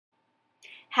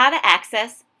How to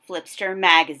access Flipster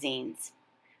magazines.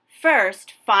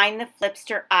 First, find the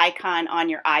Flipster icon on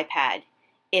your iPad.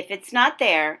 If it's not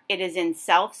there, it is in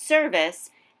self-service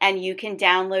and you can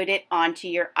download it onto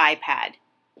your iPad.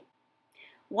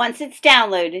 Once it's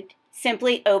downloaded,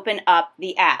 simply open up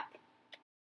the app.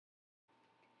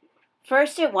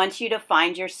 First, it wants you to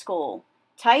find your school.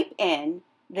 Type in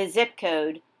the zip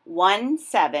code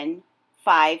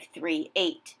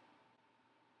 17538.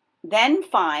 Then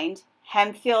find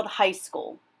Hempfield High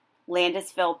School,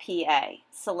 Landisville, PA.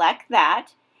 Select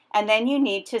that, and then you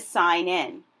need to sign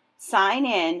in. Sign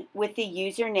in with the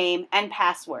username and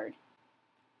password.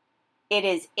 It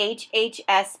is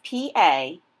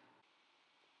HHSPA,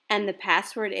 and the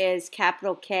password is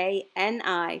capital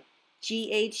KNIGHTS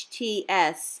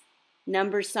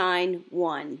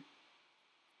 #1.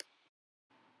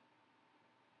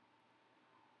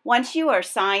 Once you are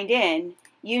signed in,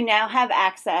 you now have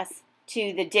access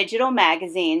to the digital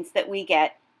magazines that we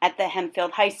get at the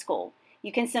Hempfield High School.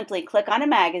 You can simply click on a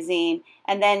magazine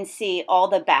and then see all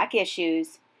the back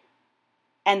issues,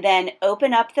 and then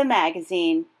open up the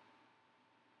magazine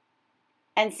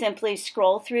and simply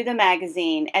scroll through the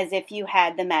magazine as if you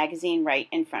had the magazine right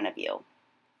in front of you.